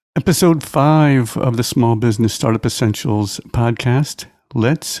Episode 5 of the Small Business Startup Essentials podcast.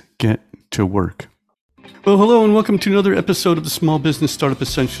 Let's get to work. Well, hello and welcome to another episode of the Small Business Startup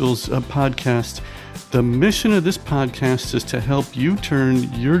Essentials podcast. The mission of this podcast is to help you turn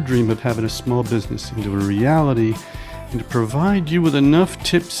your dream of having a small business into a reality and to provide you with enough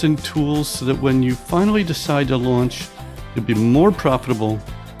tips and tools so that when you finally decide to launch, you'll be more profitable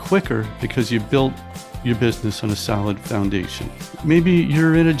quicker because you built your business on a solid foundation. Maybe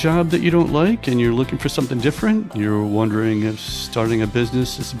you're in a job that you don't like and you're looking for something different. You're wondering if starting a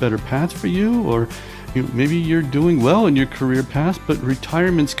business is a better path for you, or maybe you're doing well in your career path, but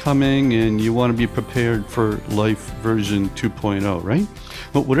retirement's coming and you want to be prepared for life version 2.0, right?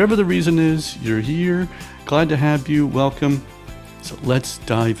 But whatever the reason is, you're here. Glad to have you. Welcome. So let's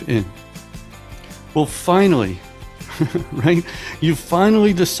dive in. Well, finally, right? You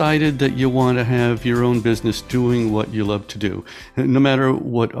finally decided that you want to have your own business doing what you love to do. No matter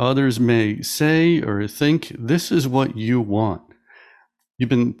what others may say or think, this is what you want. You've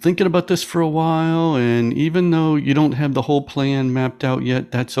been thinking about this for a while, and even though you don't have the whole plan mapped out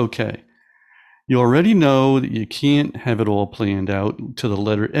yet, that's okay. You already know that you can't have it all planned out to the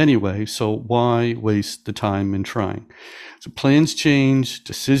letter anyway, so why waste the time in trying? So plans change,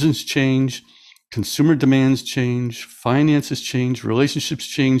 decisions change, consumer demands change, finances change, relationships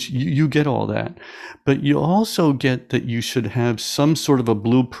change. You get all that. But you also get that you should have some sort of a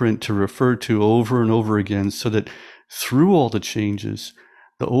blueprint to refer to over and over again so that through all the changes,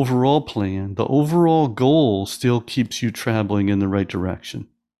 the overall plan, the overall goal still keeps you traveling in the right direction.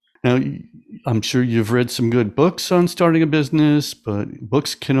 Now, I'm sure you've read some good books on starting a business, but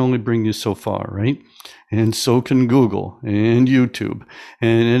books can only bring you so far, right? And so can Google and YouTube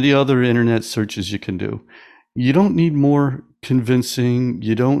and any other internet searches you can do. You don't need more convincing.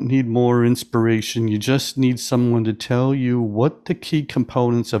 You don't need more inspiration. You just need someone to tell you what the key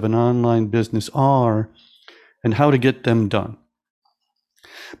components of an online business are and how to get them done.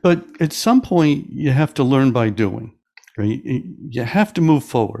 But at some point, you have to learn by doing, right? You have to move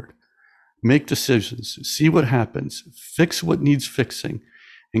forward, make decisions, see what happens, fix what needs fixing,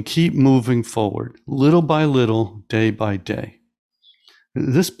 and keep moving forward, little by little, day by day.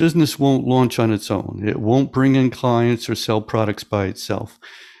 This business won't launch on its own. It won't bring in clients or sell products by itself.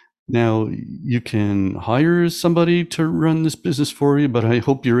 Now, you can hire somebody to run this business for you, but I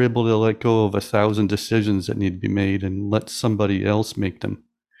hope you're able to let go of 1,000 decisions that need to be made and let somebody else make them.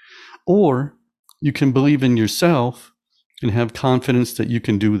 Or you can believe in yourself and have confidence that you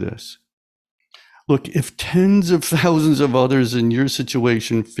can do this. Look, if tens of thousands of others in your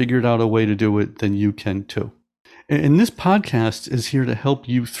situation figured out a way to do it, then you can too. And this podcast is here to help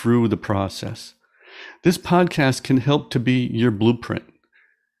you through the process. This podcast can help to be your blueprint.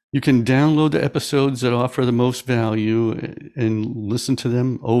 You can download the episodes that offer the most value and listen to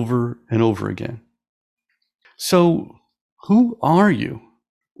them over and over again. So, who are you?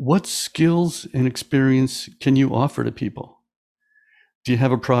 What skills and experience can you offer to people? Do you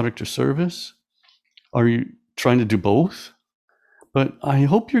have a product or service? Are you trying to do both? But I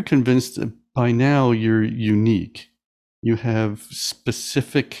hope you're convinced that by now you're unique. You have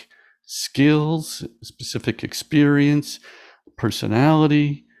specific skills, specific experience,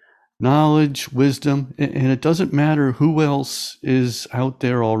 personality, knowledge, wisdom, and it doesn't matter who else is out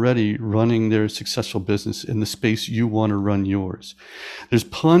there already running their successful business in the space you want to run yours. There's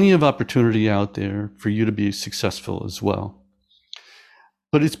plenty of opportunity out there for you to be successful as well.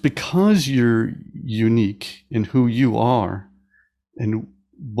 But it's because you're unique in who you are and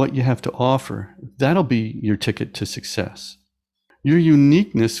what you have to offer, that'll be your ticket to success. Your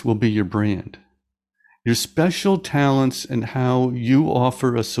uniqueness will be your brand. Your special talents and how you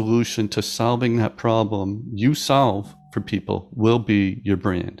offer a solution to solving that problem you solve for people will be your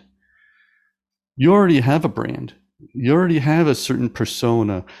brand. You already have a brand. You already have a certain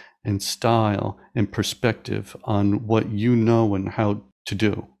persona and style and perspective on what you know and how to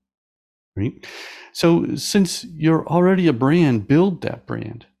do, right? So since you're already a brand, build that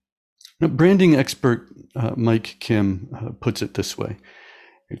brand. Now, branding expert Mike Kim puts it this way.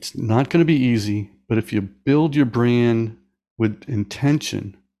 It's not going to be easy, but if you build your brand with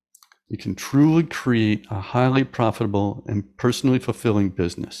intention, you can truly create a highly profitable and personally fulfilling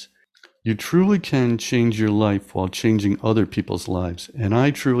business. You truly can change your life while changing other people's lives. And I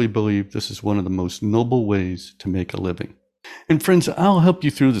truly believe this is one of the most noble ways to make a living. And friends, I'll help you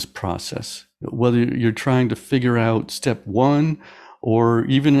through this process, whether you're trying to figure out step one, or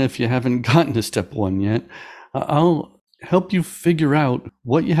even if you haven't gotten to step one yet, I'll help you figure out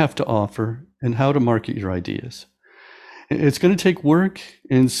what you have to offer and how to market your ideas. It's going to take work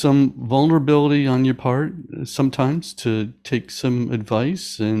and some vulnerability on your part sometimes to take some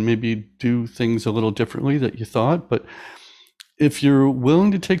advice and maybe do things a little differently that you thought. But if you're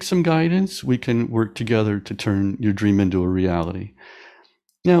willing to take some guidance, we can work together to turn your dream into a reality.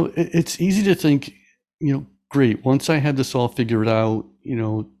 Now, it's easy to think, great, once I have this all figured out,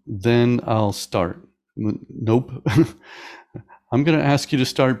 then I'll start. Nope. I'm going to ask you to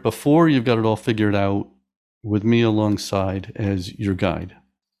start before you've got it all figured out, with me alongside as your guide.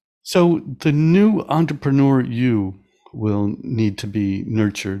 So the new entrepreneur you will need to be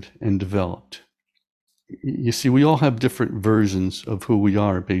nurtured and developed. You see, we all have different versions of who we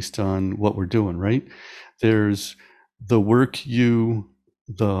are based on what we're doing, right? There's the work you,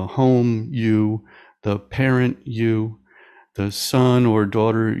 the home you, the parent you, the son or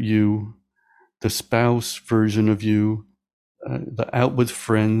daughter you, the spouse version of you, the out with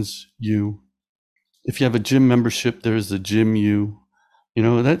friends you. If you have a gym membership, there's the gym you.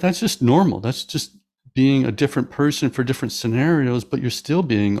 That's just normal. That's just being a different person for different scenarios, but you're still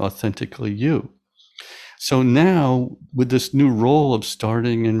being authentically you. So now, with this new role of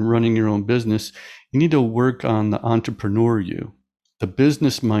starting and running your own business, you need to work on the entrepreneur you, the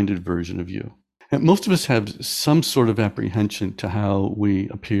business-minded version of you. And most of us have some sort of apprehension to how we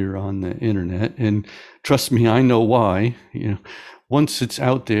appear on the internet. And trust me, I know why. Once it's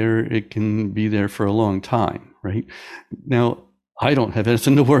out there, it can be there for a long time, right? Now, I don't have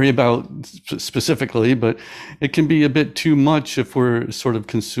anything to worry about specifically, but it can be a bit too much if we're sort of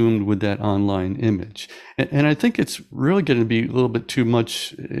consumed with that online image. And I think it's really going to be a little bit too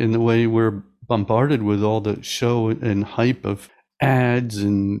much in the way we're bombarded with all the show and hype of ads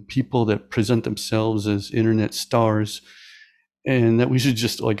and people that present themselves as internet stars, and that we should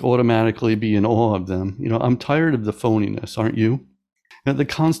just automatically be in awe of them. I'm tired of the phoniness, aren't you? The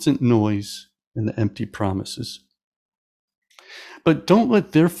constant noise and the empty promises. But don't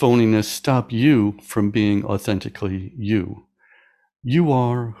let their phoniness stop you from being authentically you. You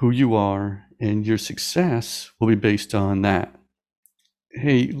are who you are, and your success will be based on that.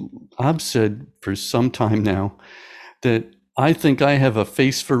 Hey, I've said for some time now that I think I have a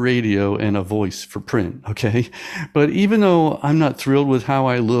face for radio and a voice for print, okay? But even though I'm not thrilled with how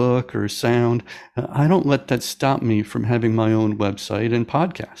I look or sound, I don't let that stop me from having my own website and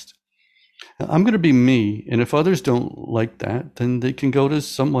podcast. I'm going to be me, and if others don't like that, then they can go to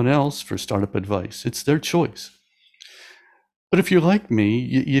someone else for startup advice. It's their choice. But if you're like me,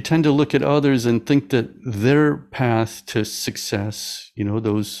 you tend to look at others and think that their path to success,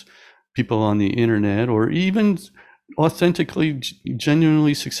 those people on the internet, or even authentically,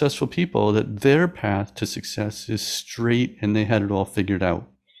 genuinely successful people, that their path to success is straight and they had it all figured out.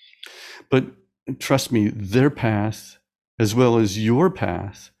 But trust me, their path, as well as your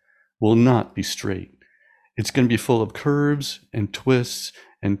path, will not be straight. It's going to be full of curves and twists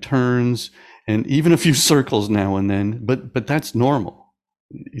and turns and even a few circles now and then, but that's normal.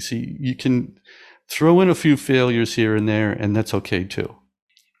 You see, you can throw in a few failures here and there, and that's okay too.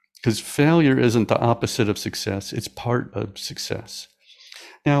 Because failure isn't the opposite of success, it's part of success.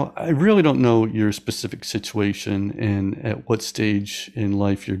 Now, I really don't know your specific situation and at what stage in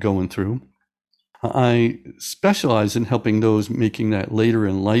life you're going through. I specialize in helping those making that later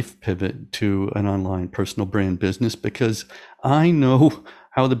in life pivot to an online personal brand business, because I know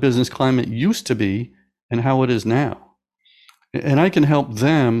how the business climate used to be and how it is now. And I can help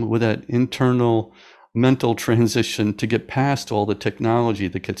them with that internal mental transition to get past all the technology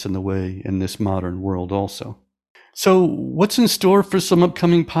that gets in the way in this modern world also. So what's in store for some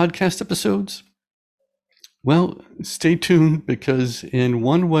upcoming podcast episodes? Well, stay tuned, because in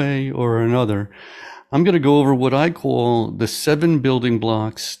one way or another, I'm going to go over what I call the 7 building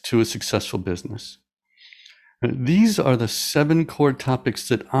blocks to a successful business. These are the 7 core topics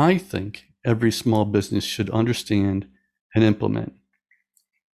that I think every small business should understand and implement.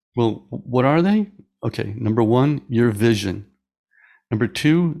 Well, what are they? Okay, number 1, your vision. Number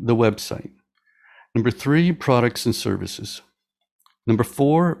 2, the website. Number 3, products and services. Number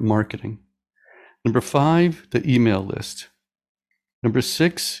 4, marketing. Number 5, the email list. Number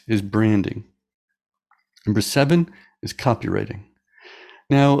 6 is branding. Number 7 is copywriting.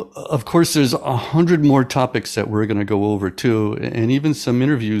 Now, of course, there's 100 more topics that we're going to go over too, and even some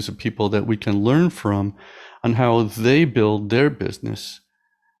interviews of people that we can learn from on how they build their business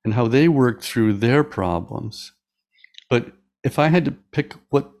and how they work through their problems. But if I had to pick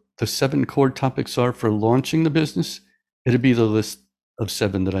what the 7 core topics are for launching the business, it'd be the list of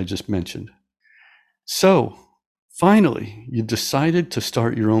 7 that I just mentioned. So, finally, you've decided to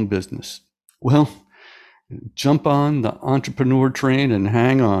start your own business. Well, jump on the entrepreneur train and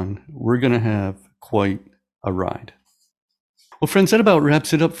hang on. We're going to have quite a ride. Well, friends, that about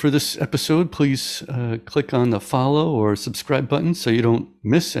wraps it up for this episode. Please click on the follow or subscribe button so you don't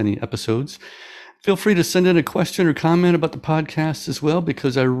miss any episodes. Feel free to send in a question or comment about the podcast as well,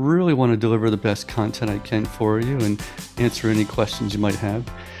 because I really want to deliver the best content I can for you and answer any questions you might have.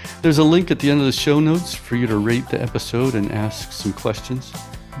 There's a link at the end of the show notes for you to rate the episode and ask some questions.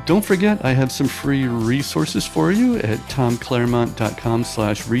 Don't forget, I have some free resources for you at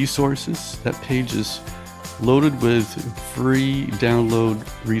tomclaremont.com/resources. That page is loaded with free download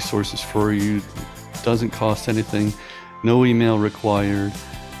resources for you. Doesn't cost anything, no email required,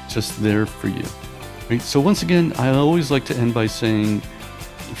 just there for you. Right? So once again, I always like to end by saying,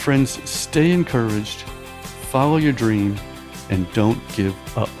 friends, stay encouraged, follow your dream, and don't give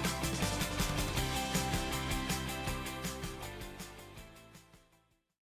up.